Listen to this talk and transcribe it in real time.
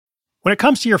When it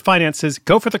comes to your finances,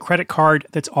 go for the credit card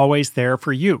that's always there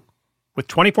for you. With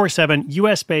 24/7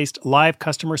 US-based live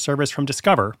customer service from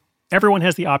Discover, everyone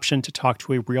has the option to talk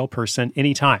to a real person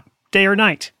anytime, day or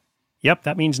night. Yep,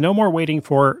 that means no more waiting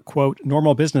for, quote,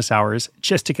 normal business hours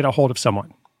just to get a hold of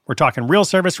someone. We're talking real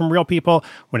service from real people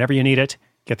whenever you need it.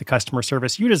 Get the customer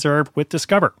service you deserve with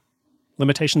Discover.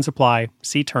 Limitations apply.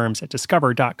 See terms at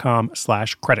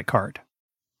discover.com/creditcard.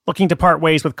 Looking to part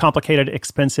ways with complicated,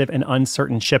 expensive, and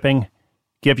uncertain shipping?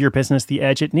 Give your business the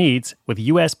edge it needs with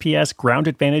USPS Ground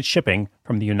Advantage shipping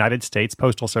from the United States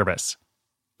Postal Service.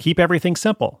 Keep everything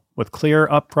simple with clear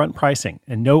upfront pricing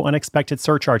and no unexpected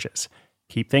surcharges.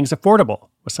 Keep things affordable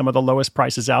with some of the lowest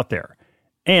prices out there.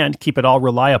 And keep it all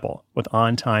reliable with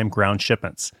on-time ground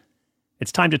shipments.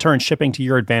 It's time to turn shipping to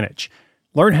your advantage.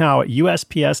 Learn how at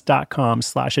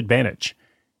USPS.com/advantage.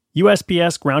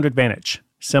 USPS Ground Advantage.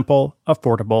 Simple,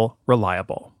 affordable,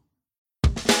 reliable.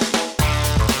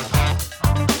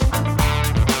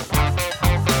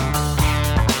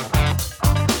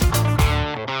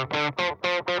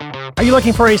 Are you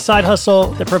looking for a side hustle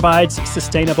that provides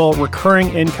sustainable, recurring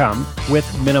income with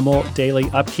minimal daily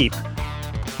upkeep?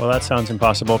 Well, that sounds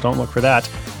impossible. Don't look for that.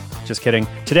 Just kidding.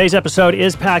 Today's episode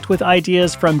is packed with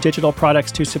ideas from digital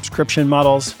products to subscription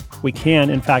models. We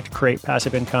can, in fact, create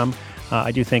passive income.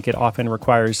 I do think it often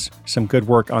requires some good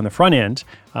work on the front end,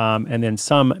 and then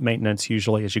some maintenance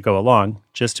usually as you go along,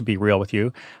 just to be real with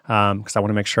you, because I want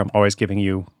to make sure I'm always giving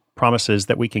you promises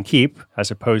that we can keep,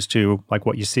 as opposed to like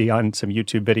what you see on some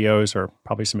YouTube videos or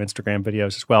probably some Instagram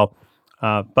videos as well.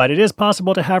 But it is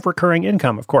possible to have recurring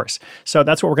income, of course. So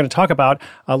that's what we're going to talk about.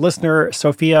 Listener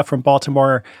Sophia from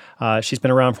Baltimore, she's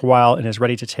been around for a while and is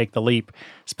ready to take the leap,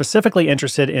 specifically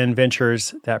interested in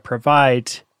ventures that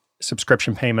provide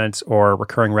subscription payments or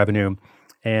recurring revenue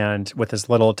and with as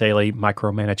little daily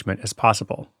micromanagement as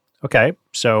possible. Okay,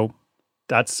 so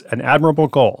that's an admirable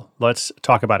goal. Let's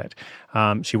talk about it.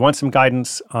 She wants some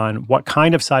guidance on what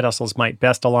kind of side hustles might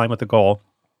best align with the goal,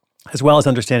 as well as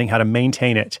understanding how to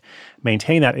maintain that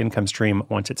income stream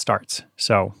once it starts.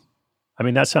 So, I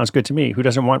mean, that sounds good to me. Who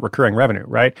doesn't want recurring revenue,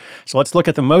 right? So let's look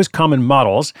at the most common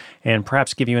models and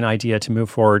perhaps give you an idea to move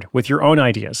forward with your own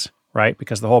ideas, right?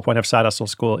 Because the whole point of Side Hustle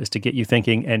School is to get you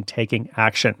thinking and taking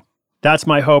action. That's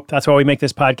my hope. That's why we make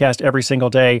this podcast every single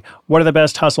day. What are the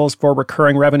best hustles for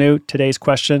recurring revenue? Today's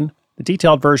question, the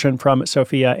detailed version from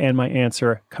Sophia, and my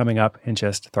answer coming up in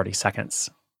just 30 seconds.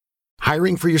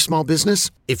 Hiring for your small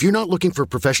business? If you're not looking for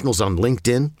professionals on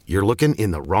LinkedIn, you're looking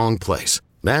in the wrong place.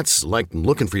 That's like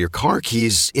looking for your car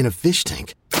keys in a fish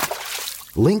tank.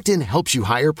 LinkedIn helps you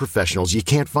hire professionals you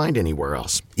can't find anywhere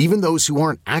else, even those who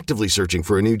aren't actively searching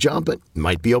for a new job but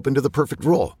might be open to the perfect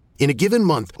role. In a given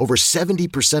month, over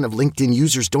 70% of LinkedIn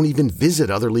users don't even visit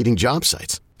other leading job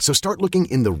sites. So start looking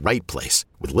in the right place.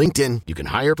 With LinkedIn, you can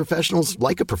hire professionals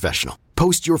like a professional.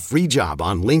 Post your free job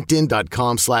on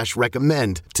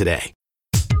linkedin.com/recommend today.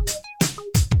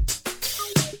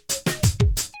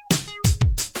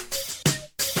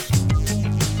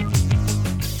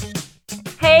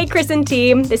 Hey, Chris and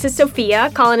team. This is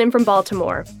Sophia calling in from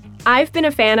Baltimore. I've been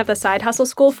a fan of the Side Hustle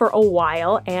School for a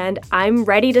while, and I'm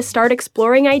ready to start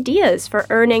exploring ideas for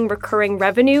earning recurring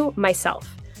revenue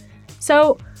myself.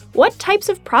 So, what types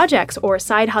of projects or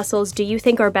side hustles do you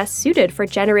think are best suited for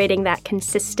generating that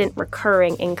consistent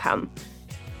recurring income?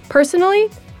 Personally,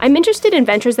 I'm interested in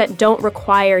ventures that don't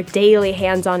require daily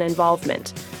hands-on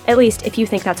involvement, at least if you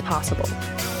think that's possible.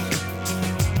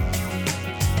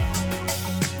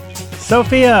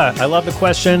 Sophia, I love the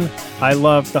question. I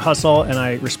love the hustle, and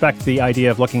I respect the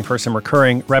idea of looking for some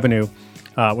recurring revenue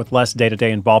with less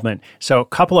day-to-day involvement. So a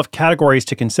couple of categories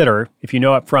to consider. If you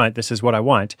know up front, this is what I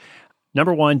want.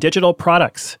 Number one, digital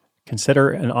products.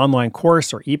 Consider an online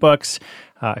course or ebooks.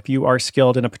 If you are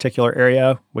skilled in a particular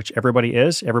area, which everybody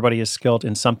is skilled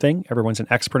in something. Everyone's an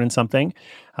expert in something.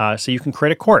 So you can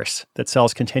create a course that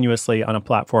sells continuously on a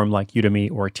platform like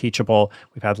Udemy or Teachable.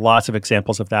 We've had lots of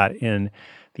examples of that in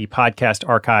the podcast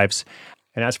archives.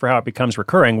 And as for how it becomes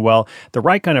recurring, well, the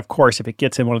right kind of course, if it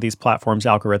gets in one of these platforms'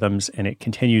 algorithms and it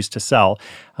continues to sell,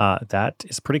 that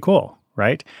is pretty cool,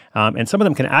 right? And some of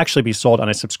them can actually be sold on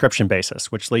a subscription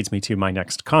basis, which leads me to my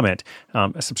next comment.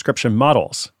 Subscription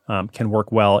models can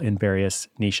work well in various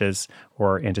niches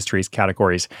or industries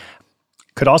categories.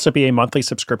 Could also be a monthly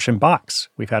subscription box.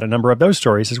 We've had a number of those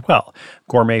stories as well.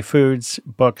 Gourmet foods,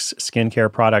 books, skincare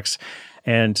products.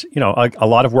 And, a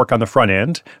lot of work on the front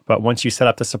end, but once you set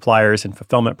up the suppliers and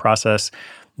fulfillment process,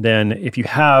 then if you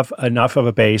have enough of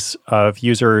a base of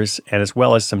users and as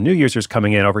well as some new users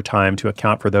coming in over time to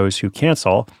account for those who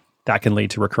cancel, that can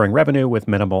lead to recurring revenue with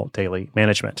minimal daily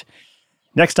management.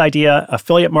 Next idea,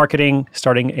 affiliate marketing,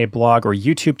 starting a blog or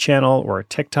YouTube channel or a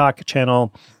TikTok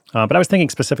channel. But I was thinking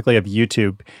specifically of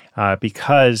YouTube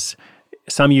because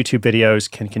some YouTube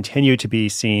videos can continue to be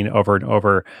seen over and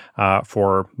over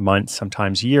for months,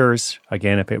 sometimes years.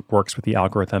 Again, if it works with the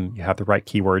algorithm, you have the right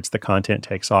keywords, the content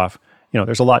takes off.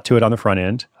 There's a lot to it on the front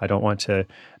end. I don't want to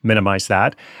minimize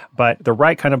that. But the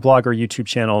right kind of blog or YouTube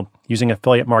channel, using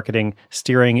affiliate marketing,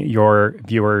 steering your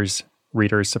viewers,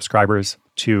 readers, subscribers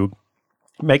to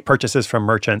make purchases from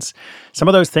merchants. Some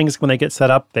of those things, when they get set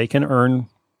up, they can earn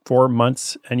for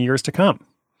months and years to come.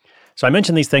 So I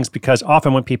mention these things because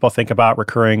often when people think about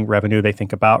recurring revenue, they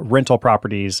think about rental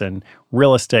properties and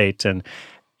real estate. And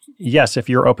yes, if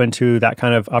you're open to that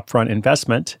kind of upfront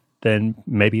investment, then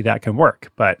maybe that can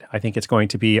work. But I think it's going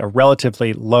to be a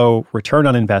relatively low return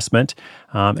on investment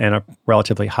and a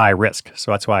relatively high risk.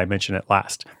 So that's why I mentioned it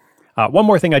last. One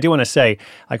more thing I do want to say,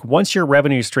 once your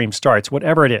revenue stream starts,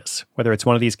 whatever it is, whether it's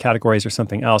one of these categories or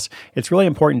something else, it's really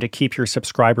important to keep your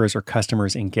subscribers or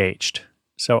customers engaged.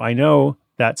 So I know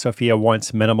that Sophia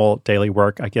wants minimal daily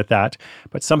work. I get that.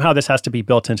 But somehow this has to be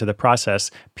built into the process,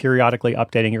 periodically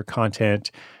updating your content,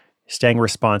 staying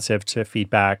responsive to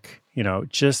feedback,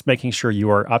 just making sure you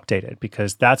are updated,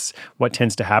 because that's what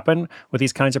tends to happen with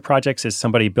these kinds of projects is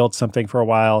somebody builds something for a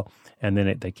while and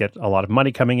then they get a lot of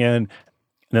money coming in.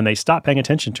 And then they stop paying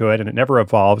attention to it and it never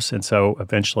evolves. And so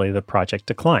eventually the project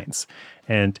declines.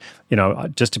 And,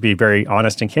 just to be very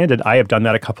honest and candid, I have done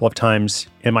that a couple of times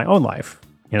in my own life.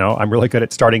 I'm really good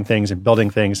at starting things and building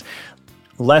things.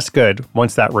 Less good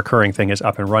once that recurring thing is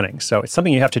up and running. So it's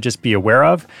something you have to just be aware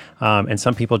of. And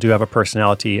some people do have a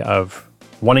personality of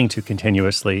wanting to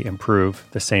continuously improve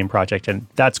the same project. And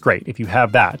that's great. If you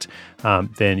have that,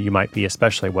 then you might be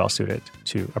especially well suited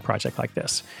to a project like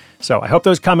this. So I hope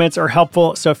those comments are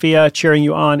helpful. Sophia cheering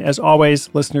you on. As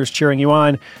always, listeners cheering you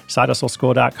on.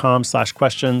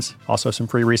 SideHustleSchool.com/questions. Also some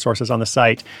free resources on the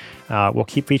site. We'll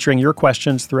keep featuring your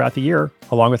questions throughout the year,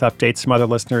 along with updates from other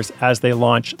listeners as they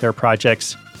launch their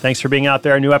projects. Thanks for being out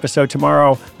there. A new episode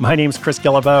tomorrow. My name's Chris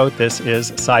Guillebeau. This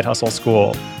is Side Hustle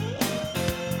School.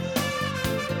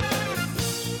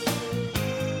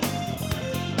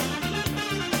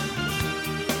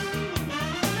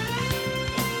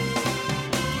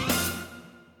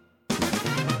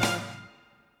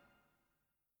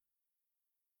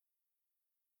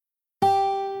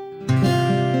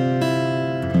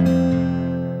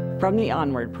 From the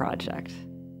Onward Project.